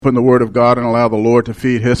Open the Word of God and allow the Lord to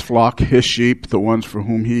feed His flock, His sheep, the ones for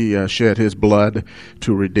whom He shed His blood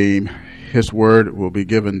to redeem. His Word will be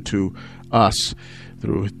given to us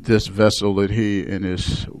through this vessel that He in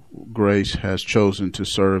His grace has chosen to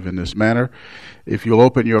serve in this manner. If you'll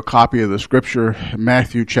open your copy of the Scripture,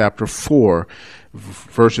 Matthew chapter 4,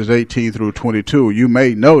 verses 18 through 22, you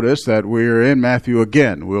may notice that we're in Matthew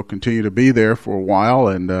again. We'll continue to be there for a while,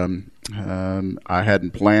 and I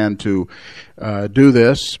hadn't planned to do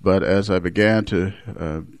this, but as I began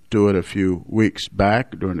to do it a few weeks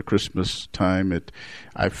back during the Christmas time,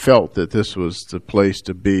 I felt that this was the place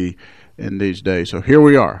to be in these days. So here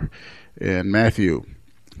we are in Matthew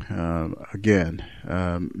again.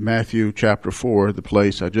 Matthew chapter 4, the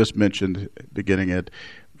place I just mentioned, beginning at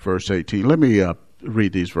verse 18. Let me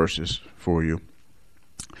read these verses for you.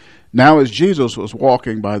 Now as Jesus was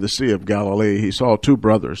walking by the Sea of Galilee, he saw two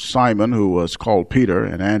brothers, Simon, who was called Peter,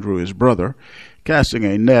 and Andrew his brother, casting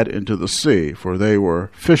a net into the sea, for they were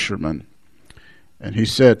fishermen. And he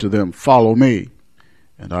said to them, "Follow me,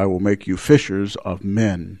 and I will make you fishers of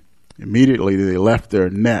men." Immediately they left their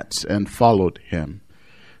nets and followed him.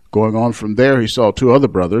 Going on from there, he saw two other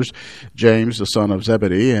brothers, James the son of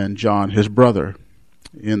Zebedee, and John his brother,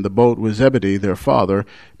 in the boat with Zebedee their father,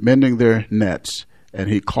 mending their nets. And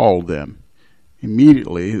he called them.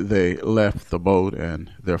 Immediately they left the boat and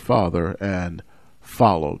their father and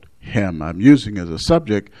followed him. I'm using as a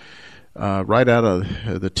subject right out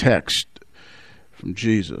of the text from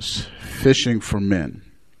Jesus, fishing for men.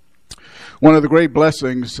 One of the great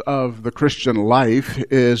blessings of the Christian life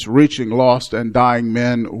is reaching lost and dying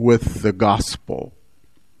men with the gospel.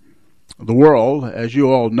 The world, as you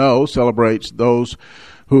all know, celebrates those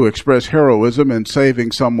who express heroism in saving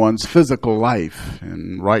someone's physical life,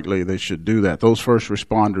 and rightly they should do that. Those first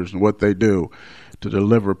responders and what they do to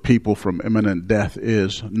deliver people from imminent death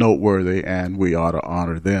is noteworthy, and we ought to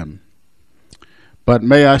honor them. But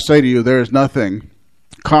may I say to you, there is nothing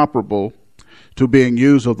comparable to being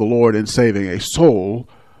used of the Lord in saving a soul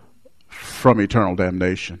from eternal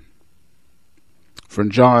damnation. From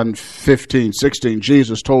John 15:16,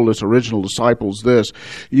 Jesus told his original disciples this: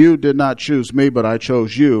 "You did not choose me, but I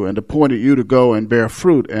chose you, and appointed you to go and bear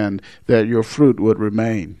fruit, and that your fruit would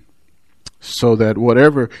remain, so that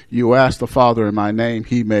whatever you ask the Father in my name,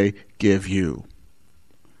 he may give you."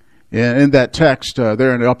 And in that text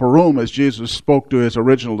there in the upper room, as Jesus spoke to his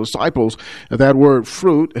original disciples, that word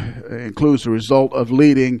fruit includes the result of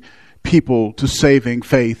leading people to saving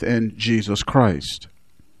faith in Jesus Christ.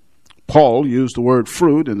 Paul used the word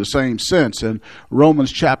fruit in the same sense in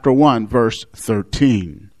Romans chapter 1, verse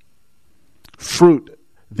 13. Fruit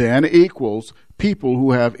then equals people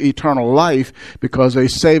who have eternal life because they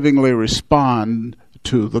savingly respond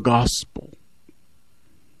to the gospel.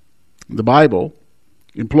 The Bible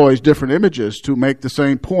employs different images to make the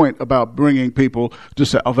same point about bringing people to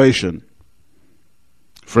salvation.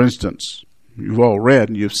 For instance, you've all read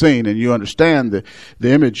and you've seen and you understand the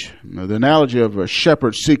image, the analogy of a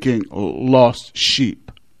shepherd seeking lost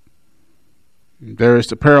sheep. There is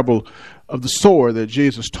the parable of the sower that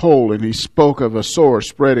Jesus told, and he spoke of a sower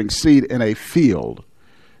spreading seed in a field,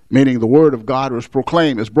 meaning the word of God was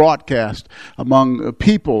proclaimed, is broadcast among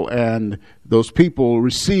people, and those people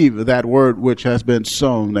receive that word which has been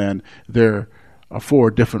sown, and there are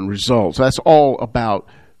four different results. That's all about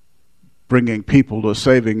bringing people to a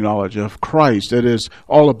saving knowledge of Christ. It is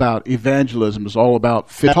all about evangelism. It's all about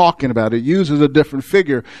talking about it. It uses a different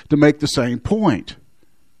figure to make the same point.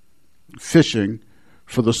 Fishing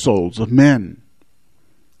for the souls of men.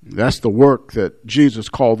 That's the work that Jesus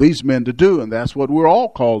called these men to do, and that's what we're all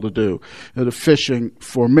called to do. The fishing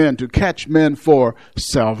for men, to catch men for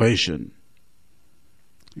salvation.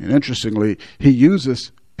 And interestingly, he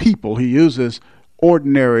uses people. He uses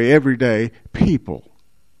ordinary, everyday people.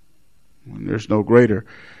 And there's no greater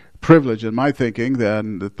privilege in my thinking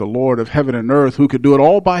than that the Lord of heaven and earth, who could do it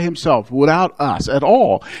all by himself without us at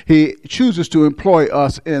all, he chooses to employ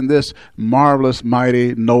us in this marvelous,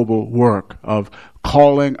 mighty, noble work of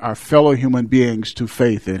calling our fellow human beings to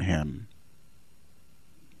faith in him.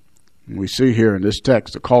 And we see here in this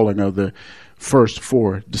text the calling of the first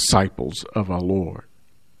four disciples of our Lord.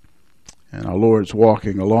 And our Lord's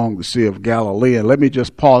walking along the Sea of Galilee. And let me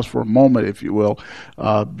just pause for a moment, if you will,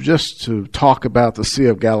 just to talk about the Sea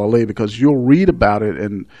of Galilee, because you'll read about it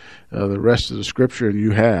in the rest of the Scripture, and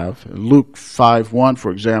you have. Luke 5:1, for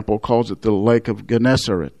example, calls it the Lake of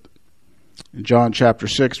Gennesaret. In John chapter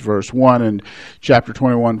 6, verse 1, and chapter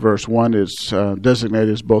 21, verse 1 is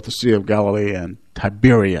designated as both the Sea of Galilee and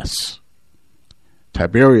Tiberias.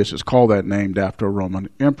 Tiberias is called that named after a Roman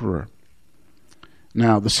emperor.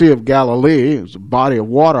 Now, the Sea of Galilee is a body of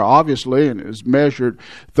water, obviously, and is measured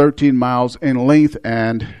 13 miles in length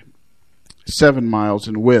and 7 miles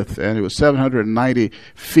in width, and it was 790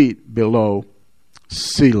 feet below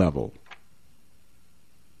sea level.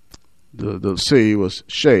 The sea was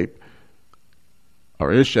shaped,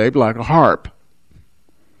 or is shaped, like a harp.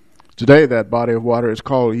 Today, that body of water is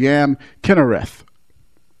called Yam Kinnereth.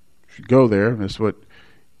 If you go there, that's what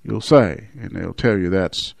you'll say, and they'll tell you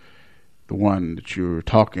that's the one that you're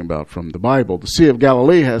talking about from the Bible. The Sea of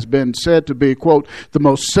Galilee has been said to be, quote, the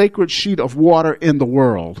most sacred sheet of water in the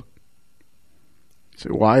world.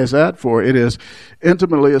 So why is that? For it is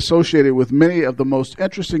intimately associated with many of the most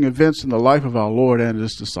interesting events in the life of our Lord and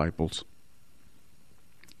his disciples.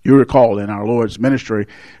 You recall in our Lord's ministry,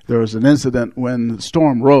 there was an incident when the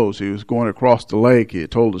storm rose. He was going across the lake. He had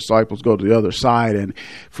told the disciples go to the other side. And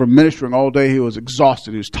from ministering all day, he was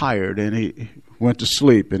exhausted. He was tired. And he went to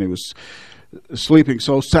sleep. And he was sleeping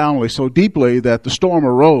so soundly, so deeply that the storm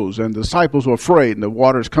arose. And the disciples were afraid. And the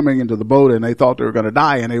water is coming into the boat. And they thought they were going to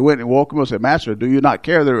die. And they went and woke him up and said, Master, do you not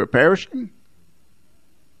care they were perishing?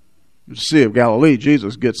 In the Sea of Galilee,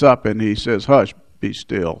 Jesus gets up and he says, hush, be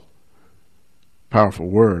still. Powerful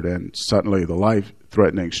word, and suddenly the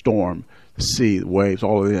life-threatening storm, the sea, the waves,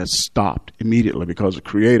 all of that stopped immediately because the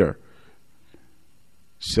Creator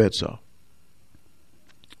said so.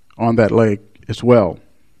 On that lake as well,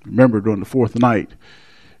 remember during the fourth night,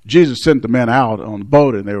 Jesus sent the men out on the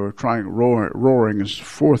boat, and they were roaring. It's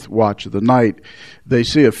fourth watch of the night. They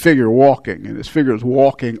see a figure walking, and this figure is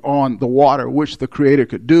walking on the water, which the Creator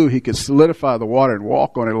could do. He could solidify the water and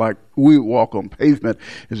walk on it like we walk on pavement.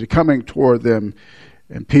 As he coming toward them,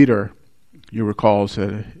 and Peter, you recall,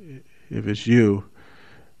 said, if it's you,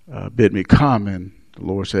 bid me come. And the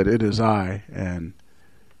Lord said, it is I. And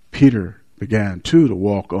Peter began too to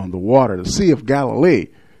walk on the water, the Sea of Galilee.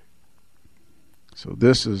 So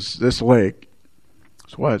this lake,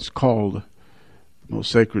 that's why it's called the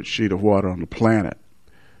most sacred sheet of water on the planet,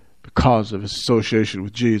 because of its association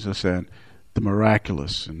with Jesus and the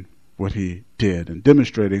miraculous and what he did and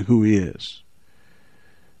demonstrating who he is.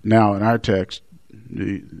 Now in our text,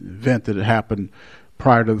 the event that had happened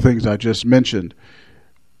prior to the things I just mentioned,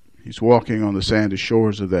 he's walking on the sandy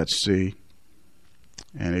shores of that sea,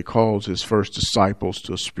 and he calls his first disciples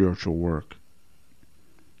to a spiritual work.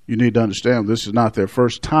 You need to understand this is not their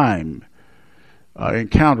first time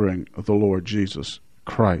encountering the Lord Jesus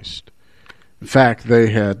Christ. In fact, they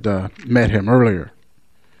had met him earlier.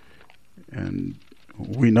 And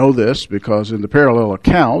we know this because in the parallel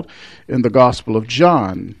account in the Gospel of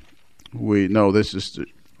John, we know this is to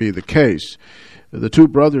be the case. The two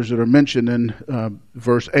brothers that are mentioned in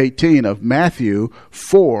verse 18 of Matthew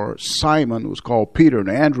 4, Simon was called Peter, and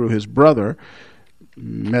Andrew, his brother,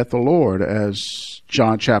 met the Lord, as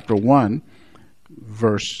John chapter 1,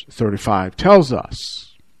 verse 35 tells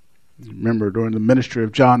us. Remember, during the ministry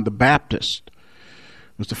of John the Baptist,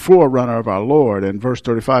 was the forerunner of our Lord. And verse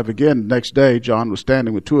 35 again, the next day, John was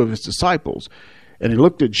standing with two of his disciples, and he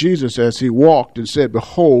looked at Jesus as he walked and said,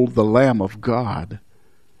 behold, the Lamb of God.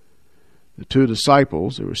 The two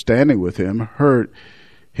disciples that were standing with him heard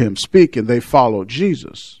him speak, and they followed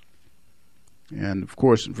Jesus. And, of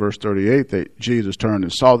course, in verse 38, Jesus turned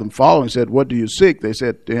and saw them following and said, what do you seek? They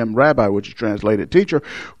said to him, Rabbi, which is translated, Teacher,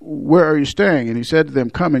 where are you staying? And he said to them,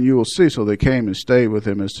 come and you will see. So they came and stayed with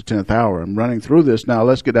him as the 10th hour. I'm running through this now.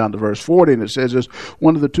 Let's get down to verse 40. And it says this,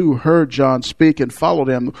 one of the two heard John speak and followed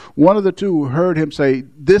him. One of the two who heard him say,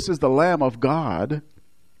 this is the Lamb of God,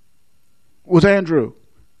 was Andrew,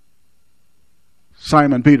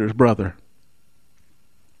 Simon Peter's brother.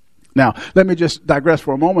 Now, let me just digress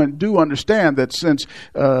for a moment. Do understand that since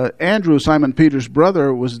Andrew, Simon Peter's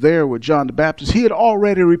brother, was there with John the Baptist, he had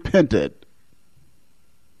already repented.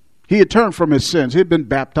 He had turned from his sins. He had been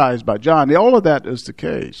baptized by John. All of that is the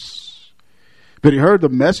case. But he heard the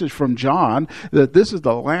message from John that this is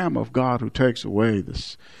the Lamb of God who takes away the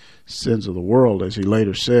sins of the world, as he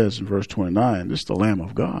later says in verse 29. This is the Lamb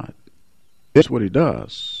of God. That's what he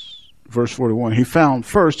does. Verse 41, he found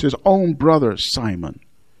first his own brother Simon,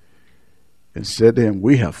 and said to him,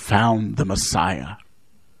 we have found the Messiah,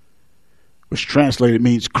 which translated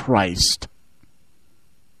means Christ.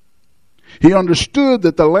 He understood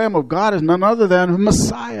that the Lamb of God is none other than the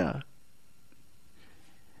Messiah.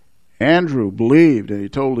 Andrew believed, and he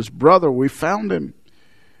told his brother, we found him.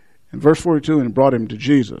 In verse 42, and brought him to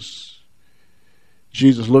Jesus.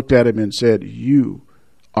 Jesus looked at him and said, you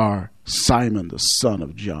are Simon, the son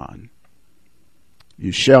of John.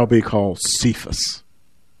 You shall be called Cephas,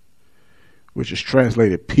 which is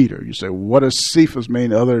translated Peter. You say, what does Cephas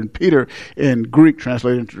mean other than Peter? In Greek,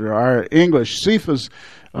 translated into our English, Cephas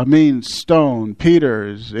means stone. Peter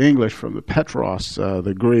is English from the Petros,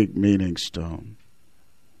 the Greek meaning stone.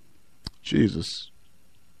 Jesus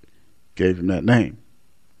gave him that name.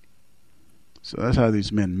 So that's how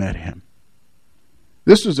these men met him.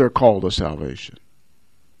 This was their call to salvation.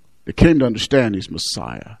 They came to understand he's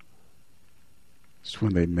Messiah. It's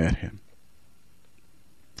when they met him.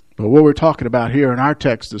 But what we're talking about here in our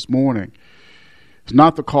text this morning is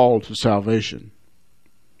not the call to salvation.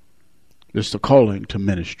 It's the calling to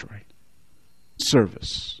ministry,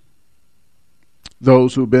 service.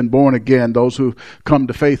 Those who've been born again, those who've come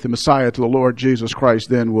to faith in Messiah, to the Lord Jesus Christ,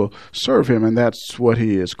 then will serve him, and that's what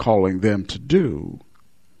he is calling them to do.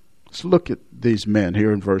 Let's look at these men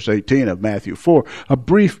here in verse 18 of Matthew 4. A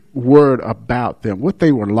brief word about them, what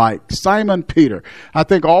they were like. Simon Peter. I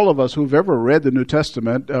think all of us who've ever read the New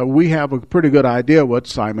Testament, we have a pretty good idea what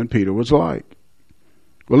Simon Peter was like.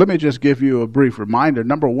 Well, let me just give you a brief reminder.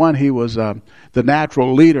 Number one, he was the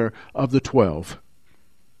natural leader of the 12.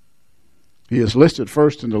 He is listed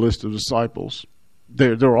first in the list of disciples.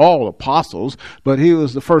 They're all apostles, but he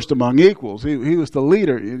was the first among equals. He was the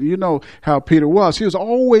leader. You know how Peter was. He was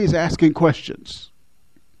always asking questions,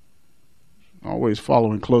 always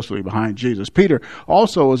following closely behind Jesus. Peter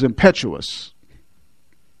also was impetuous.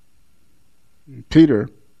 Peter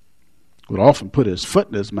would often put his foot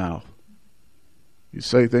in his mouth. He'd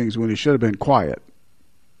say things when he should have been quiet.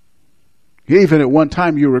 Even at one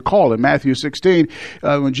time, you recall in Matthew 16,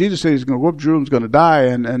 when Jesus said he's going to whoop Jerusalem's going to die,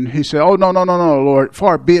 and he said, "Oh, no, Lord,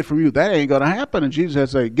 far be it from you. That ain't going to happen." And Jesus had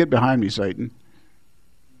to say, "Get behind me, Satan."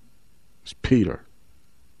 It's Peter.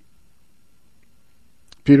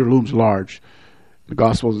 Peter looms large in the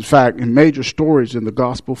Gospels. In fact, in major stories in the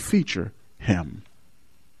Gospel feature him.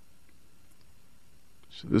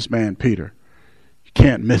 So this man, Peter, you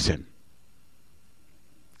can't miss him.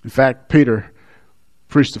 In fact, Peter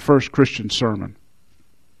preached the first Christian sermon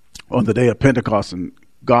on the day of Pentecost, and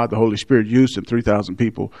God, the Holy Spirit, used him. 3,000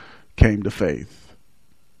 people came to faith.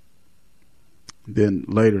 Then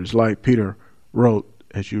later in his life, Peter wrote,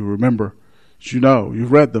 as you remember, as you know,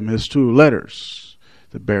 you've read them, his 2 letters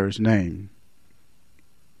that bear his name.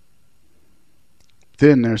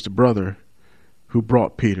 Then there's the brother who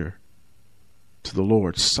brought Peter to the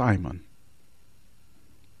Lord, Simon.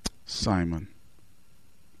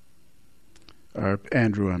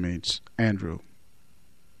 Andrew,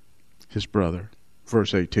 his brother.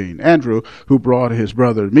 Verse 18. Andrew, who brought his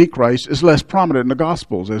brother to meet Christ, is less prominent in the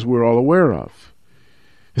Gospels, as we're all aware of.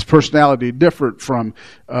 His personality different from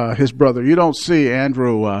his brother. You don't see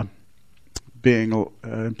Andrew being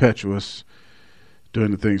impetuous,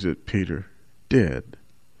 doing the things that Peter did.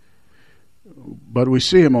 But we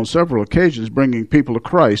see him on several occasions bringing people to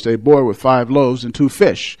Christ. A boy with 5 loaves and 2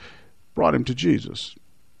 fish brought him to Jesus.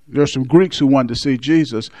 There are some Greeks who wanted to see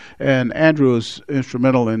Jesus, and Andrew is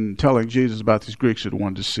instrumental in telling Jesus about these Greeks who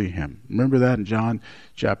wanted to see him. Remember that in John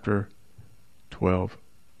chapter 12.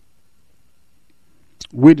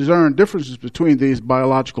 We discern differences between these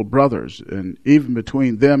biological brothers, and even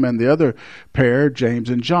between them and the other pair, James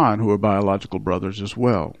and John, who are biological brothers as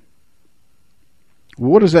well.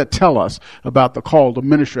 What does that tell us about the call to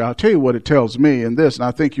ministry? I'll tell you what it tells me in this, and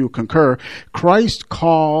I think you'll concur. Christ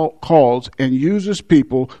calls and uses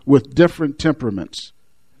people with different temperaments,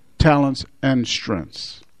 talents, and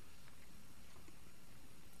strengths.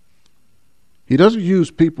 He doesn't use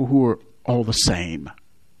people who are all the same.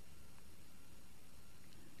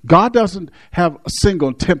 God doesn't have a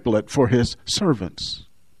single template for his servants.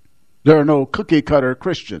 There are no cookie-cutter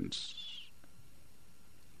Christians.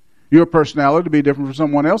 Your personality to be different from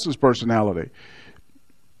someone else's personality.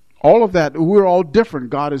 All of that, we're all different.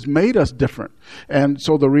 God has made us different. And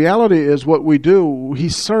so the reality is what we do,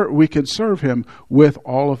 we can serve him with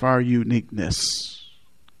all of our uniqueness.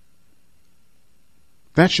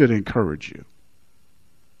 That should encourage you.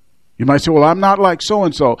 You might say, well, I'm not like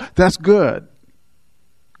so-and-so. That's good.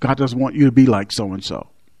 God doesn't want you to be like so-and-so.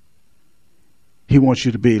 He wants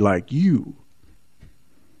you to be like you.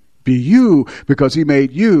 Be you, because he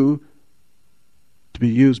made you to be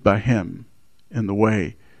used by him in the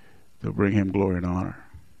way that will bring him glory and honor.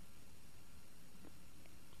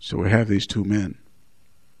 So we have these 2 men.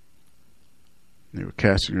 They were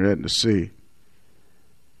casting their net in the sea.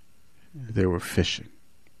 They were fishing.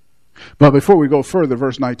 But before we go further,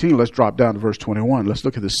 verse 19, let's drop down to verse 21. Let's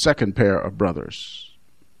look at the second pair of brothers.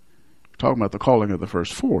 We're talking about the calling of the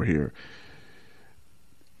first 4 here.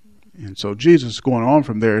 And so Jesus, going on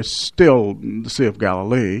from there, is still in the Sea of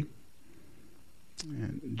Galilee.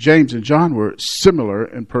 And James and John were similar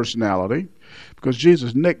in personality because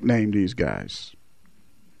Jesus nicknamed these guys.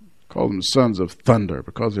 Called them sons of thunder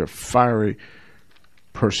because of their fiery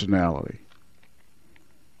personality.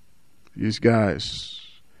 These guys,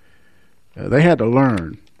 they had to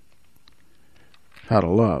learn how to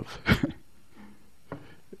love.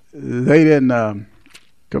 They didn't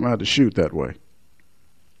come out to shoot that way.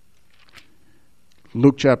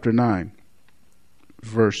 Luke chapter 9,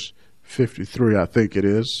 verse 53, I think it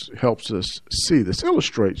is, helps us see this,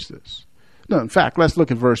 illustrates this. No, in fact, let's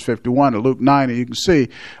look at verse 51 of Luke 9, and you can see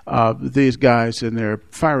these guys in their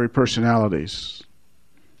fiery personalities.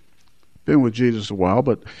 Been with Jesus a while,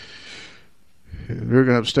 but they're going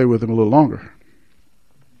to have to stay with him a little longer.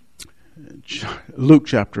 Luke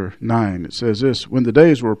chapter 9, it says this: when the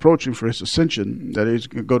days were approaching for his ascension, that he's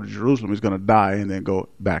going to go to Jerusalem, he's going to die and then go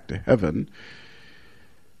back to heaven.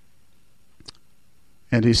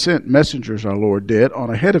 And he sent messengers, our Lord did, on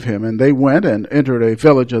ahead of him, and they went and entered a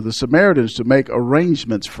village of the Samaritans to make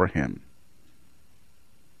arrangements for him.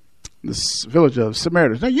 This village of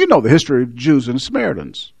Samaritans. Now, you know the history of Jews and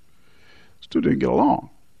Samaritans. These two didn't get along.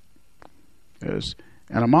 There's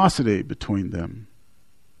animosity between them,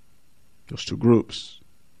 those two groups.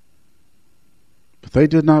 But they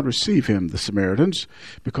did not receive him, the Samaritans,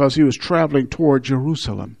 because he was traveling toward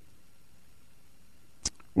Jerusalem.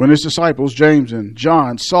 When his disciples, James and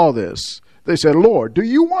John, saw this, they said, Lord, do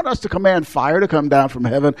you want us to command fire to come down from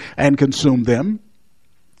heaven and consume them?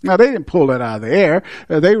 Now, they didn't pull that out of the air.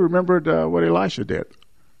 They remembered what Elisha did.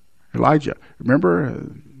 Elijah. Remember,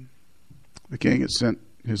 the king had sent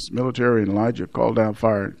his military, and Elijah called down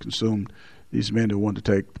fire and consumed these men who wanted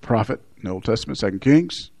to take the prophet in the Old Testament, 2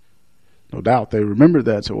 Kings. No doubt they remembered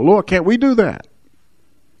that. So, well, Lord, can't we do that?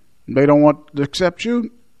 They don't want to accept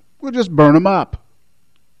you? We'll just burn them up.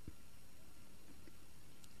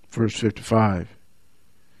 Verse 55.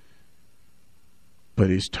 But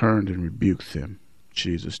he's turned and rebuked them.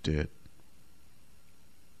 Jesus did.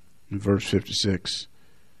 In verse 56.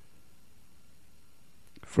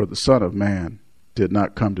 For the Son of Man did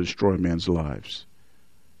not come to destroy men's lives,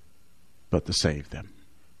 but to save them.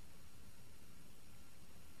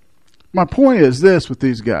 My point is this with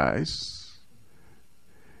these guys.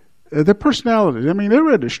 Their personality, I mean, they're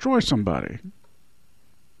ready to destroy somebody.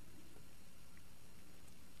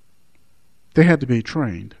 They had to be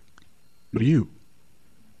trained. But you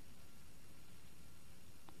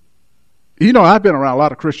know, I've been around a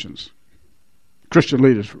lot of Christians, Christian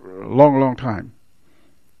leaders for a long, long time.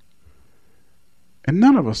 And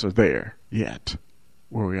none of us are there yet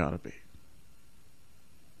where we ought to be.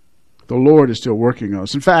 The Lord is still working on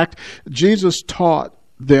us. In fact, Jesus taught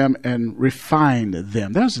them and refined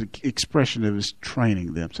them. That's an expression of his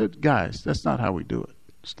training them. Said, guys, that's not how we do it.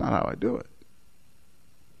 It's not how I do it.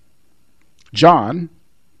 John,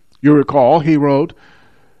 you recall, he wrote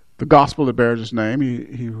the gospel that bears his name.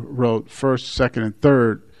 He wrote 1st, 2nd, and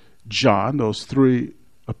 3rd John, those 3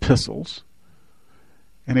 epistles.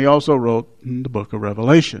 And he also wrote the book of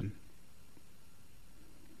Revelation.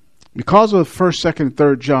 Because of 1st, 2nd, and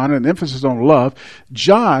 3rd John, and emphasis on love,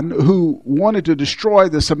 John, who wanted to destroy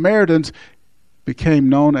the Samaritans, became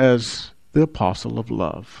known as the apostle of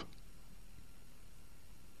love.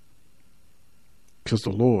 Because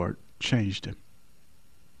the Lord changed him,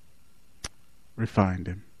 refined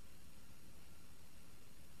him,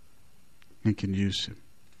 and can use him.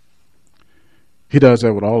 He does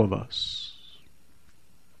that with all of us.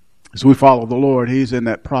 As we follow the Lord, he's in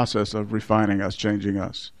that process of refining us, changing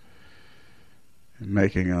us, and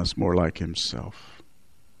making us more like himself.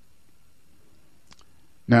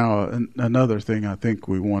 Now, another thing I think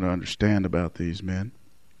we want to understand about these men,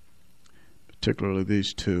 particularly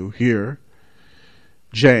these two here,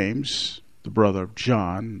 James, the brother of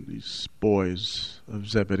John, these boys of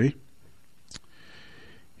Zebedee.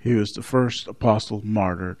 He was the first apostle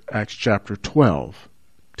martyred. Acts chapter 12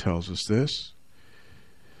 tells us this.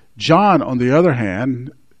 John, on the other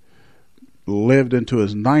hand, lived into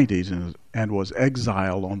his 90s and was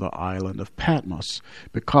exiled on the island of Patmos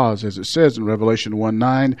because, as it says in Revelation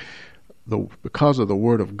 1:9, because of the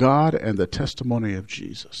word of God and the testimony of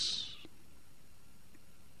Jesus.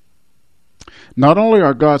 Not only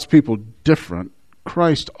are God's people different,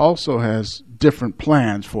 Christ also has different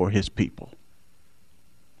plans for his people.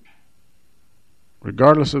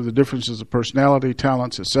 Regardless of the differences of personality,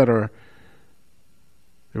 talents, etc.,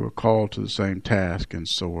 they were called to the same task, and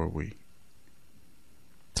so are we.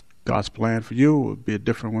 God's plan for you will be a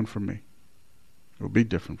different one for me. It will be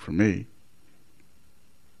different for me.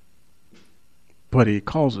 But he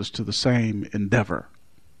calls us to the same endeavor,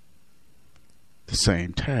 the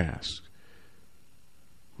same task.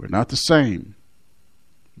 We're not the same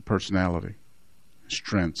in personality,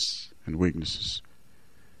 strengths, and weaknesses,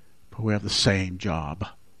 but we have the same job,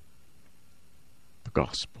 the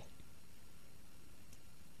gospel.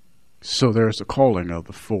 So there's the calling of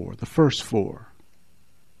the four, the first four.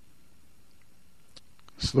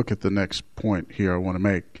 Let's look at the next point here I want to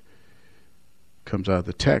make. Comes out of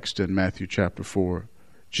the text in Matthew chapter 4.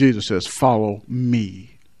 Jesus says, follow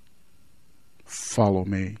me. Follow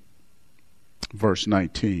me. Verse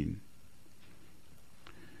 19.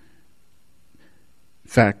 In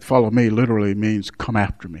fact, follow me literally means come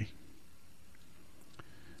after me.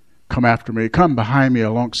 Come after me, come behind me,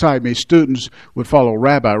 alongside me. Students would follow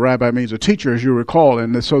rabbi. Rabbi means a teacher, as you recall.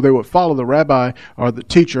 And so they would follow the rabbi or the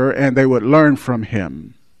teacher, and they would learn from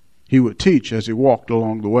him. He would teach as he walked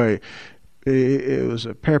along the way. It was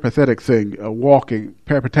a peripatetic thing, walking,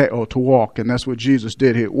 peripateo, to walk, and that's what Jesus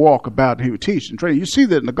did. He'd walk about and he would teach and train. You see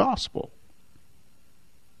that in the gospel.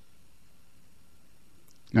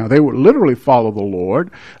 Now, they would literally follow the Lord.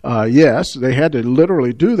 Yes, they had to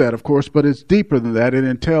literally do that, of course, but it's deeper than that. It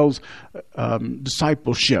entails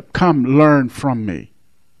discipleship. Come learn from me.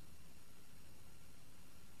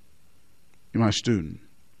 You're my student.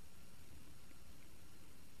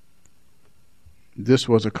 This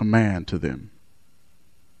was a command to them.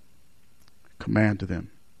 Command to them.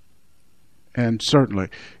 And certainly,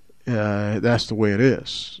 that's the way it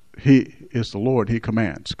is. He is the Lord. He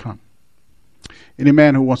commands, come. Any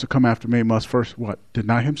man who wants to come after me must first, what?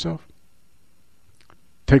 Deny himself?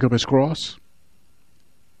 Take up his cross?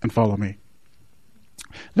 And follow me.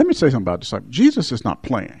 Let me say something about disciples. Jesus is not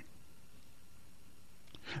playing.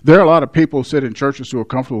 There are a lot of people who sit in churches who are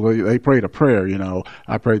comfortable. They prayed a prayer,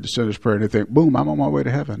 I prayed the sinner's prayer, and they think, boom, I'm on my way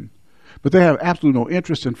to heaven. But they have absolutely no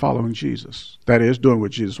interest in following Jesus. That is, doing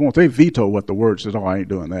what Jesus wants. They veto what the word says. Oh, I ain't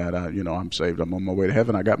doing that. I'm saved. I'm on my way to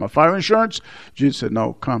heaven. I got my fire insurance. Jesus said,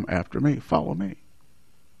 no, come after me. Follow me.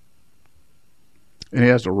 And he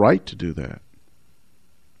has the right to do that.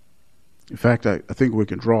 In fact, I think we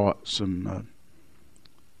can draw some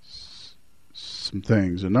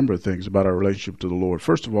things, a number of things about our relationship to the Lord.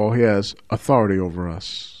 First of all, he has authority over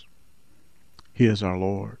us. He is our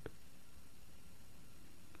Lord.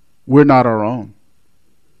 We're not our own.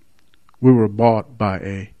 We were bought by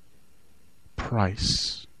a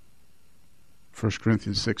price. 1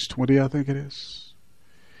 Corinthians 6:20, I think it is.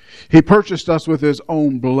 He purchased us with his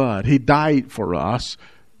own blood. He died for us.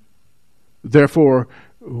 Therefore,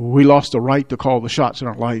 we lost the right to call the shots in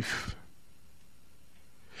our life.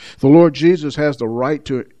 The Lord Jesus has the right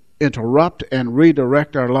to interrupt and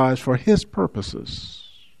redirect our lives for his purposes.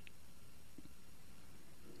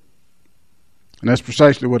 And that's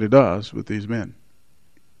precisely what he does with these men.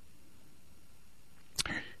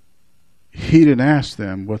 He didn't ask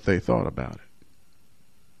them what they thought about it.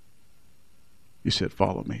 He said,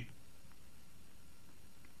 follow me.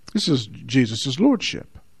 This is Jesus'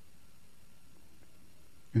 lordship.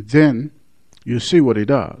 And then you see what he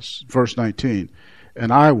does. Verse 19,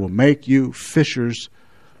 and I will make you fishers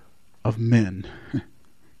of men. That's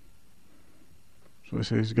what he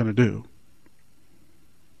says he's going to do.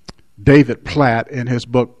 David Platt, in his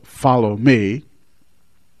book, Follow Me,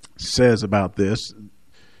 says about this,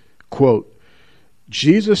 quote,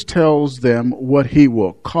 Jesus tells them what he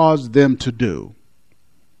will cause them to do.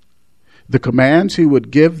 The commands he would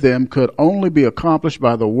give them could only be accomplished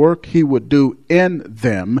by the work he would do in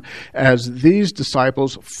them as these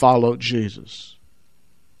disciples followed Jesus.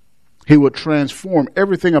 He would transform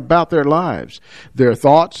everything about their lives, their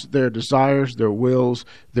thoughts, their desires, their wills,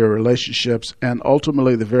 their relationships, and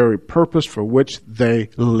ultimately the very purpose for which they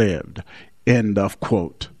lived. End of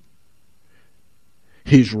quote.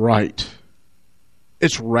 He's right.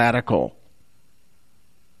 It's radical.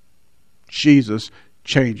 Jesus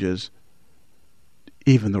changes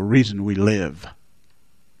even the reason we live.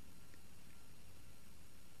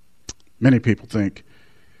 Many people think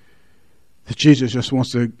that Jesus just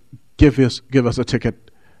wants to give us a ticket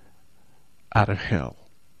out of hell.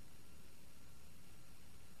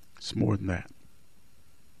 It's more than that.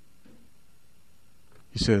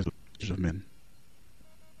 He says, of men.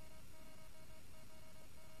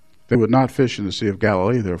 They would not fish in the Sea of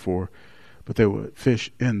Galilee, therefore, but they would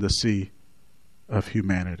fish in the sea of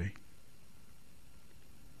humanity.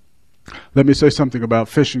 Let me say something about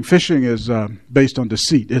fishing. Fishing is based on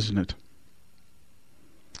deceit, isn't it?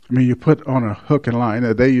 I mean, you put on a hook and line.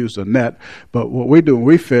 They use a net, but what we do when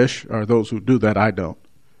we fish, or those who do that, I don't.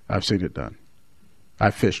 I've seen it done.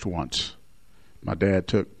 I fished once. My dad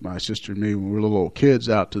took my sister and me when we were little kids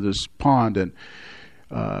out to this pond, and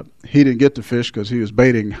he didn't get to fish because he was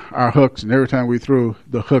baiting our hooks, and every time we threw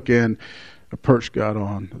the hook in, a perch got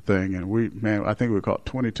on the thing, and I think we caught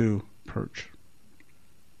 22 perch.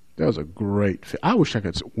 That was a great fish. I wish I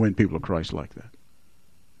could win people to Christ like that.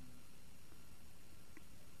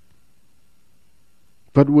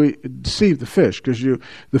 But we deceive the fish because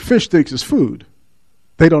the fish thinks it's food.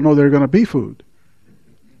 They don't know they're going to be food.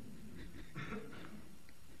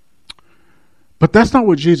 But that's not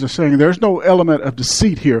what Jesus is saying. There's no element of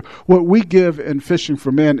deceit here. What we give in fishing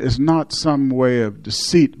for men is not some way of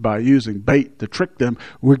deceit by using bait to trick them.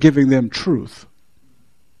 We're giving them truth.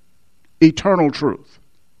 Eternal truth.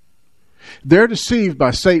 They're deceived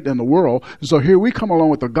by Satan and the world. So here we come along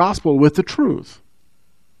with the gospel with the truth.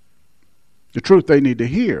 The truth they need to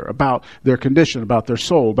hear about their condition, about their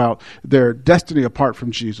soul, about their destiny apart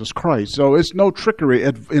from Jesus Christ. So it's no trickery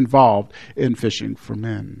involved in fishing for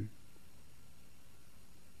men.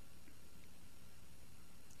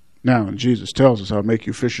 Now, when Jesus tells us, I'll make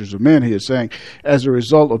you fishers of men, he is saying, as a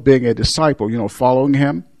result of being a disciple, following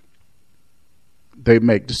him, they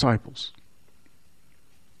make disciples.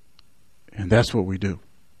 And that's what we do.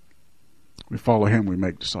 We follow him, we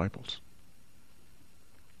make disciples.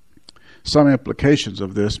 Some implications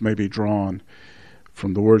of this may be drawn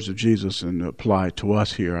from the words of Jesus and applied to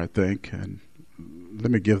us here, I think. And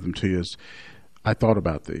let me give them to you as I thought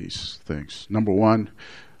about these things. Number one,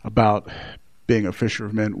 about being a fisher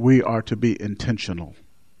of men, we are to be intentional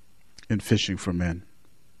in fishing for men.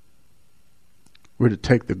 We're to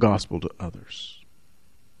take the gospel to others.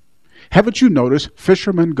 Haven't you noticed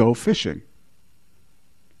fishermen go fishing?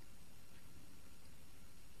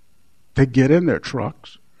 They get in their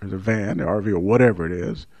trucks or their van, their RV, or whatever it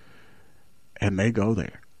is, and they go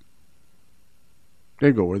there.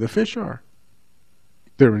 They go where the fish are.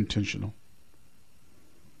 They're intentional.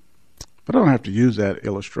 But I don't have to use that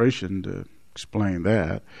illustration to explain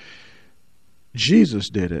that. Jesus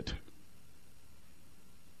did it.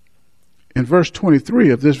 In verse 23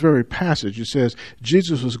 of this very passage, it says,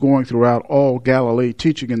 Jesus was going throughout all Galilee,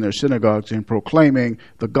 teaching in their synagogues and proclaiming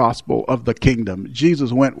the gospel of the kingdom.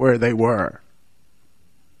 Jesus went where they were.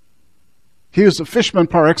 He was a fisherman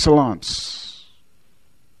par excellence.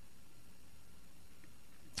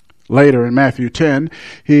 Later in Matthew 10,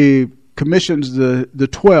 he commissions the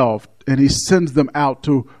 12 and he sends them out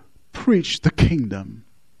to preach the kingdom.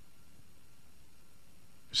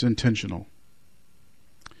 It's intentional.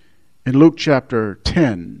 In Luke chapter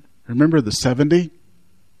 10, remember the 70?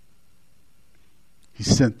 He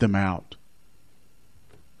sent them out.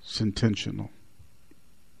 It's intentional.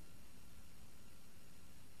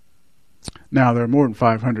 Now, there are more than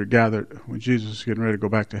 500 gathered when Jesus is getting ready to go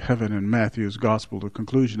back to heaven in Matthew's gospel, the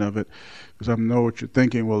conclusion of it, because I know what you're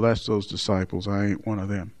thinking, well, that's those disciples. I ain't one of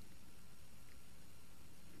them.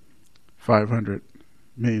 500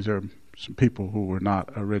 means there are some people who were not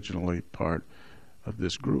originally part of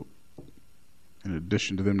this group. In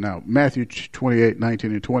addition to them now, Matthew 28,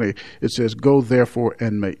 19 and 20, it says, go therefore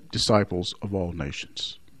and make disciples of all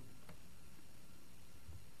nations.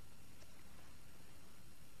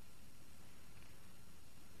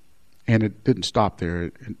 And it didn't stop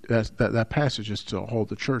there. That passage is to hold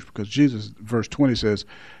the church because Jesus, verse 20 says,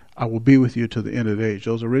 I will be with you to the end of the age.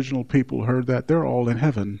 Those original people who heard that, they're all in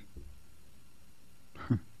heaven.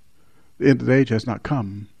 The end of the age has not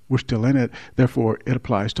come. We're still in it. Therefore, it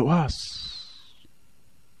applies to us.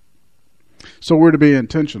 So we're to be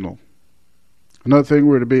intentional. Another thing,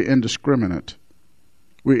 we're to be indiscriminate.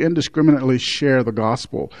 We indiscriminately share the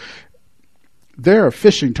gospel. There are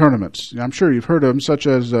fishing tournaments. I'm sure you've heard of them, such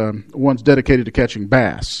as ones dedicated to catching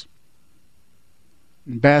bass.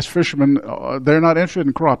 Bass fishermen, they're not interested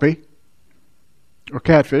in crappie or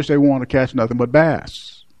catfish. They want to catch nothing but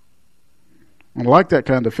bass. And like that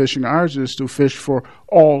kind of fishing, ours is to fish for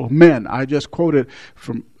all men. I just quoted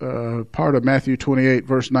from part of Matthew 28,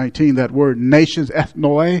 verse 19, that word nations,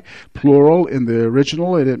 ethnoi, plural in the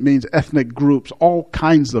original, and it means ethnic groups, all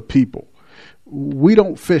kinds of people. We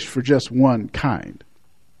don't fish for just one kind.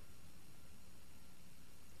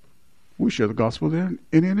 We share the gospel with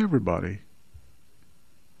any and everybody.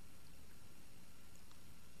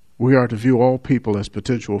 We are to view all people as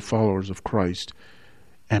potential followers of Christ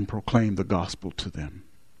and proclaim the gospel to them.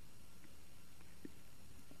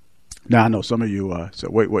 Now, I know some of you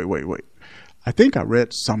said, wait. I think I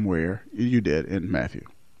read somewhere, you did, in Matthew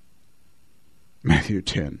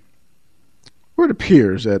 10, where it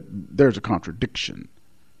appears that there's a contradiction.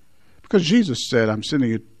 Because Jesus said, I'm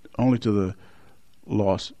sending it only to the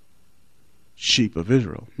lost sheep of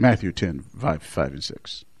Israel. Matthew 10, 5 and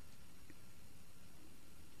 6.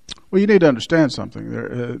 Well, you need to understand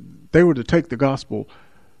something. They were to take the gospel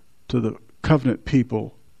to the covenant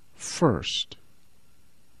people first.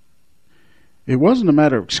 It wasn't a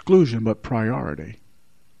matter of exclusion, but priority.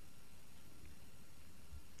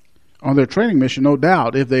 On their training mission, no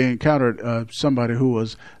doubt, if they encountered somebody who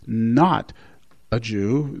was not a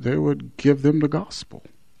Jew, they would give them the gospel.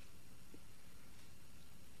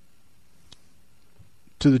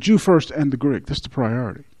 To the Jew first and the Greek. That's the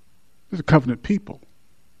priority. They're the covenant people.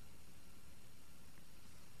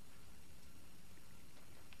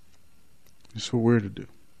 That's what we're to do.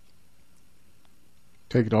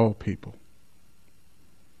 Take it to all people.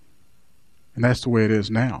 And that's the way it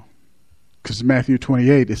is now. Because in Matthew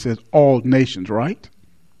 28, it says all nations, right?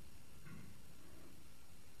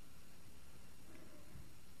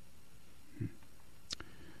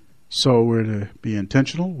 So we're to be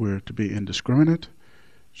intentional. We're to be indiscriminate,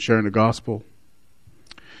 sharing the gospel.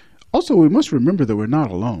 Also, we must remember that we're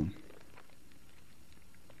not alone.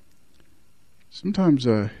 Sometimes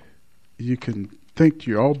you can think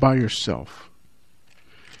you're all by yourself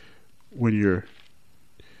when you're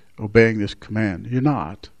obeying this command. You're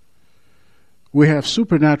not. We have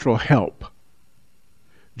supernatural help.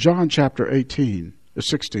 John chapter 16,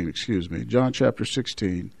 John chapter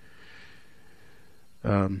 16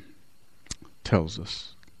 tells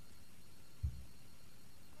us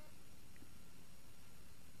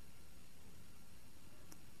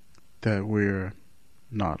that we're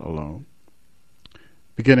not alone.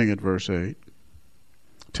 Beginning at verse 8,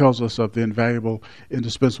 tells us of the invaluable,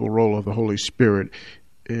 indispensable role of the Holy Spirit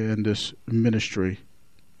in this ministry.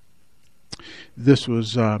 This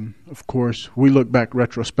was, of course, we look back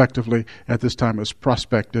retrospectively. At this time, it's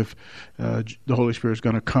prospective. The Holy Spirit is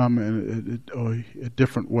going to come in a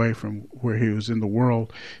different way from where he was in the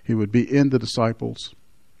world. He would be in the disciples.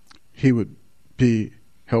 He would be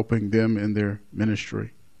helping them in their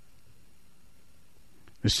ministry.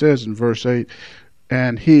 It says in verse 8,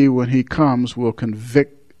 and he, when he comes, will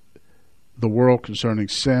convict the world concerning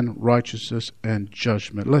sin, righteousness, and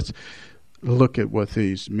judgment. Let's look at what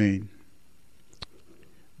these mean.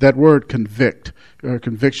 That word convict, or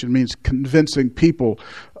conviction, means convincing people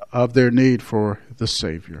of their need for the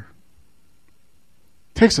Savior.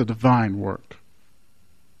 It takes a divine work.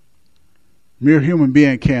 Mere human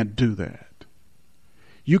being can't do that.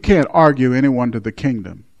 You can't argue anyone to the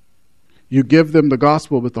kingdom. You give them the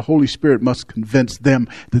gospel, but the Holy Spirit must convince them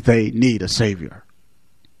that they need a Savior.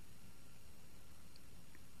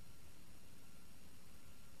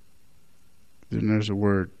 Then there's a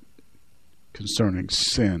word concerning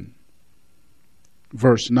sin.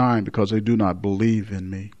 Verse 9, because they do not believe in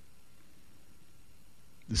me.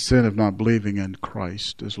 The sin of not believing in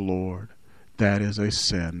Christ as Lord, that is a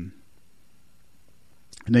sin.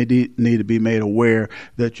 And they need to be made aware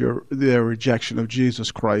that their rejection of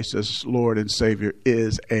Jesus Christ as Lord and Savior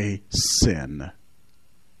is a sin.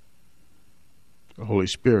 The Holy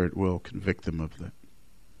Spirit will convict them of that.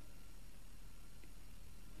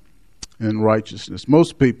 And righteousness.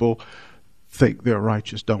 Most people think they're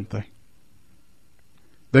righteous, don't they?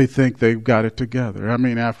 They think they've got it together. I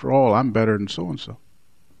mean, after all, I'm better than so-and-so.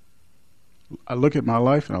 I look at my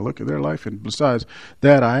life and I look at their life, and besides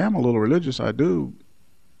that, I am a little religious. I do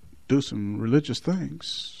some religious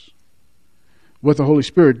things. What the Holy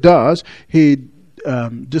Spirit does, he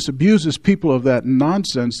disabuses people of that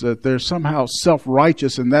nonsense that they're somehow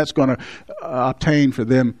self-righteous and that's going to obtain for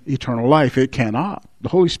them eternal life. It cannot. The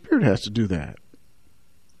Holy Spirit has to do that.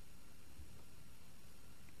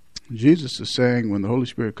 Jesus is saying when the Holy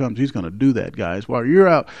Spirit comes, he's going to do that, guys. While you're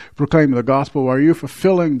out proclaiming the gospel, while you're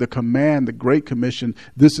fulfilling the command, the Great Commission,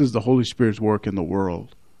 this is the Holy Spirit's work in the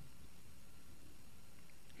world.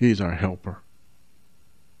 He's our helper.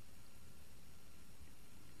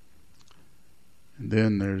 And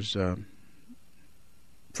then there's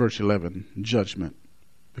verse 11, judgment,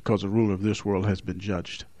 because the ruler of this world has been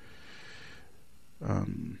judged.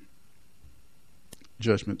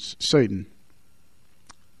 Judgments. Satan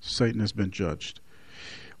has been judged.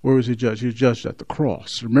 Where was he judged? He was judged at the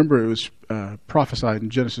cross. Remember, it was prophesied in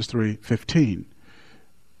Genesis 3:15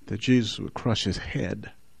 that Jesus would crush his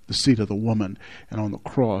head, the seed of the woman, and on the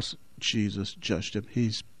cross, Jesus judged him.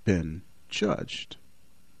 He's been judged.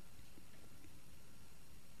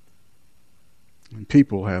 And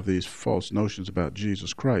people have these false notions about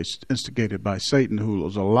Jesus Christ, instigated by Satan, who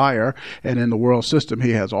is a liar, and in the world system, he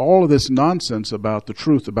has all of this nonsense about the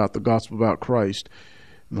truth, about the gospel, about Christ.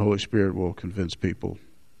 And the Holy Spirit will convince people,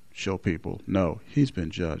 show people, no, he's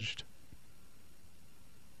been judged.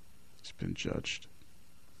 He's been judged.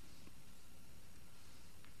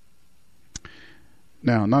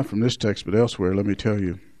 Now, not from this text, but elsewhere, let me tell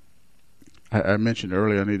you, I mentioned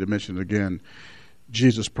earlier, I need to mention it again,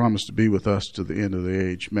 Jesus promised to be with us to the end of the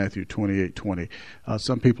age, Matthew 28:20.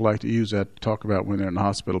 Some people like to use that to talk about when they're in the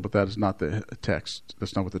hospital, but that is not the text.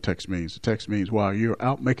 That's not what the text means. The text means while you're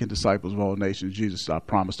out making disciples of all nations, Jesus, I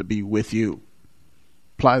promise to be with you.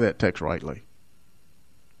 Apply that text rightly.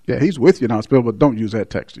 Yeah, he's with you in the hospital, but don't use that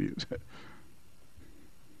text to use it.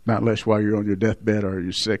 Not unless while you're on your deathbed or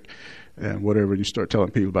you're sick and whatever, you start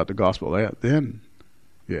telling people about the gospel. Then,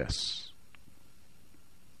 yes.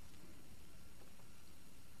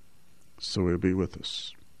 So he'll be with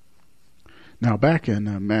us. Now back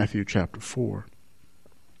in Matthew chapter 4.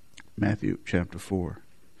 Matthew chapter 4.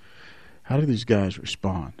 How do these guys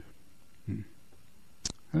respond?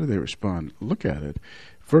 How do they respond? Look at it.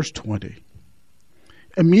 Verse 20.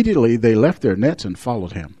 Immediately they left their nets and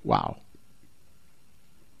followed him. Wow.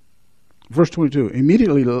 Verse 22.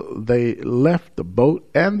 Immediately they left the boat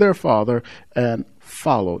and their father and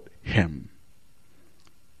followed him.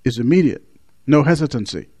 It's immediate. No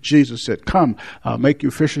hesitancy. Jesus said, "Come, I'll make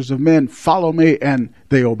you fishers of men. Follow me." And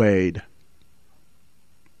they obeyed.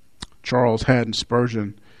 Charles Haddon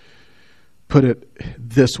Spurgeon put it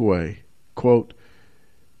this way, quote,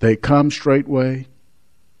 "They come straightway.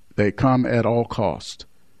 They come at all cost.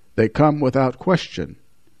 They come without question.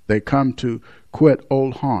 They come to quit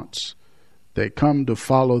old haunts. They come to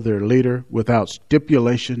follow their leader without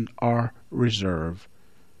stipulation or reserve."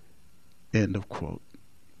 End of quote.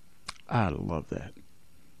 I love that.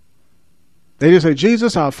 They just say,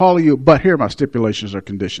 "Jesus, I'll follow you, but here are my stipulations or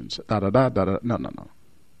conditions." No.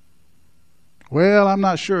 "Well, I'm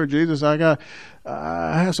not sure, Jesus. I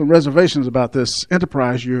have some reservations about this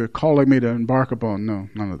enterprise you're calling me to embark upon." No,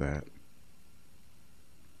 none of that.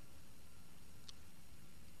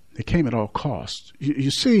 They came at all costs.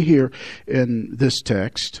 You see here in this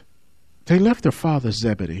text, they left their father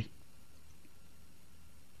Zebedee.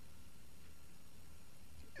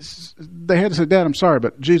 They had to say, "Dad, I'm sorry,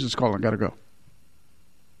 but Jesus is calling. Got to go."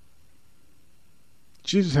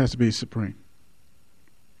 Jesus has to be supreme.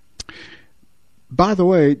 By the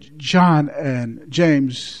way, John and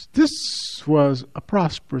James, this was a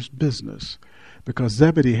prosperous business because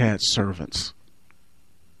Zebedee had servants.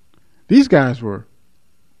 These guys were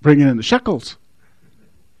bringing in the shekels.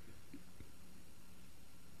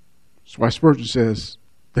 That's why Spurgeon says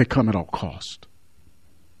they come at all cost.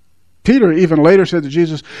 Peter even later said to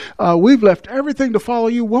Jesus, "We've left everything to follow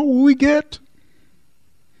you. What will we get?"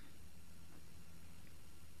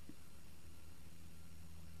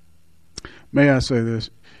 May I say this?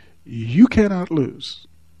 You cannot lose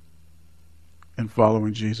in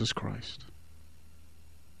following Jesus Christ,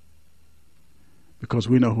 because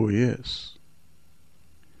we know who he is.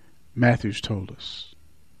 Matthew's told us.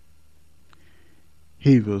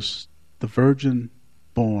 He was the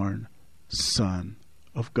virgin-born Son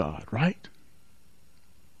of God, right?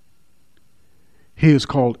 He is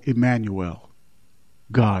called Emmanuel,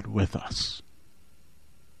 God with us.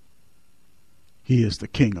 He is the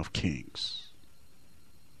King of Kings.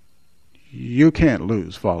 You can't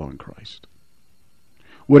lose following Christ.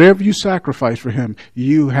 Whatever you sacrifice for him,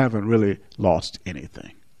 you haven't really lost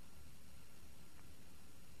anything.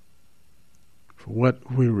 For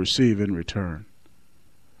what we receive in return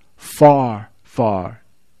far, far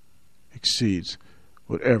exceeds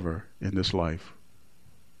whatever in this life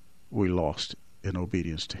we lost in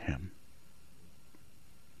obedience to him.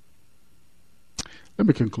 Let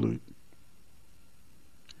me conclude.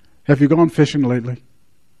 Have you gone fishing lately?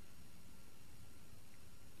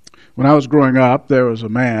 When I was growing up, there was a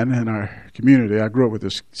man in our community. I grew up with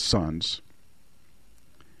his sons.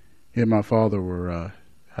 He and my father were,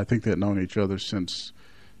 I think they'd known each other since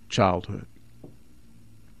childhood.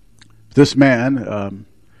 This man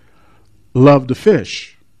loved to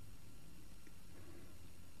fish.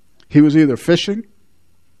 He was either fishing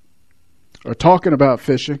or talking about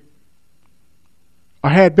fishing or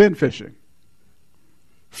had been fishing.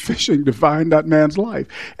 Fishing defined that man's life.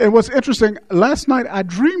 And what's interesting, last night I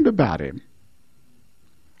dreamed about him.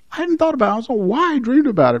 I hadn't thought about it. I was like, why I dreamed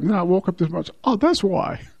about him? And then I woke up this much. Oh, that's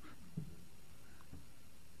why.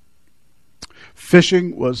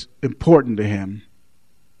 Fishing was important to him.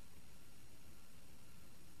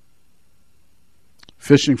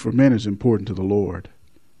 Fishing for men is important to the Lord.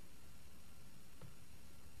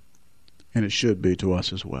 And it should be to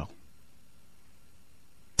us as well.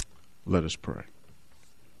 Let us pray.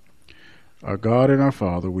 Our God and our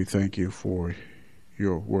Father, we thank you for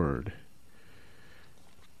your word.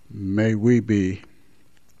 May we be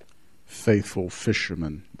faithful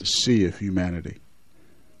fishermen, the sea of humanity,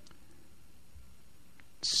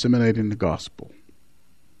 disseminating the gospel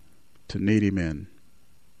to needy men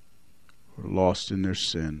who are lost in their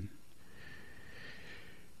sin,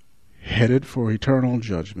 headed for eternal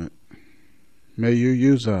judgment. May you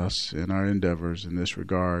use us in our endeavors in this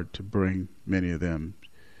regard to bring many of them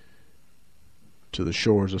to the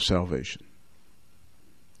shores of salvation,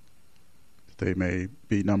 that they may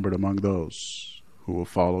be numbered among those who will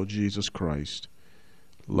follow Jesus Christ,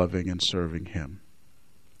 loving and serving him,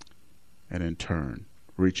 and in turn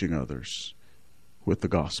reaching others with the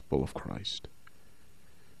gospel of Christ.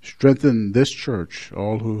 Strengthen this church,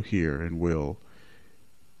 all who hear and will,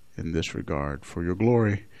 in this regard, for your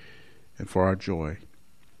glory and for our joy.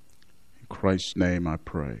 In Christ's name I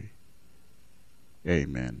pray.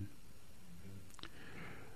 Amen.